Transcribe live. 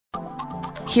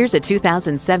Here's a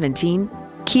 2017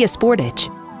 Kia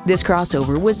Sportage. This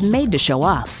crossover was made to show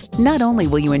off. Not only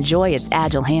will you enjoy its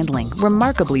agile handling,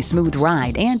 remarkably smooth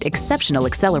ride, and exceptional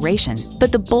acceleration,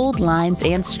 but the bold lines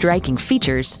and striking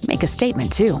features make a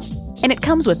statement too. And it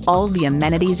comes with all the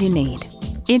amenities you need.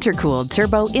 Intercooled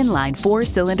turbo inline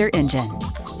 4-cylinder engine,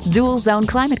 dual zone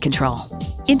climate control,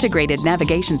 integrated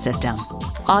navigation system,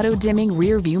 auto dimming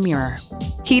rear view mirror,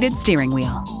 heated steering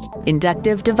wheel,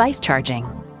 inductive device charging,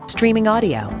 streaming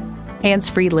audio,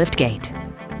 hands-free liftgate,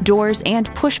 doors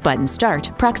and push-button start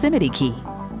proximity key,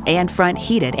 and front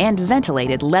heated and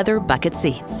ventilated leather bucket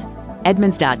seats.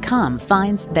 Edmunds.com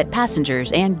finds that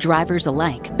passengers and drivers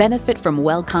alike benefit from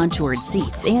well-contoured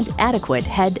seats and adequate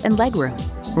head and legroom.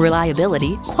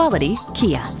 Reliability, quality,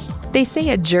 Kia. They say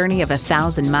a journey of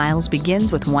 1,000 miles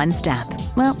begins with one step.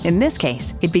 Well, in this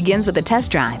case, it begins with a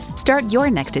test drive. Start your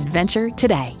next adventure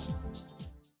today.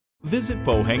 Visit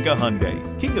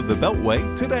Pohanka-Hyundai, King of the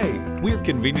Beltway, today. We're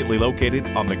conveniently located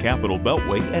on the Capital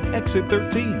Beltway at Exit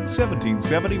 13,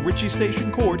 1770 Ritchie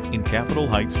Station Court in Capitol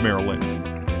Heights, Maryland.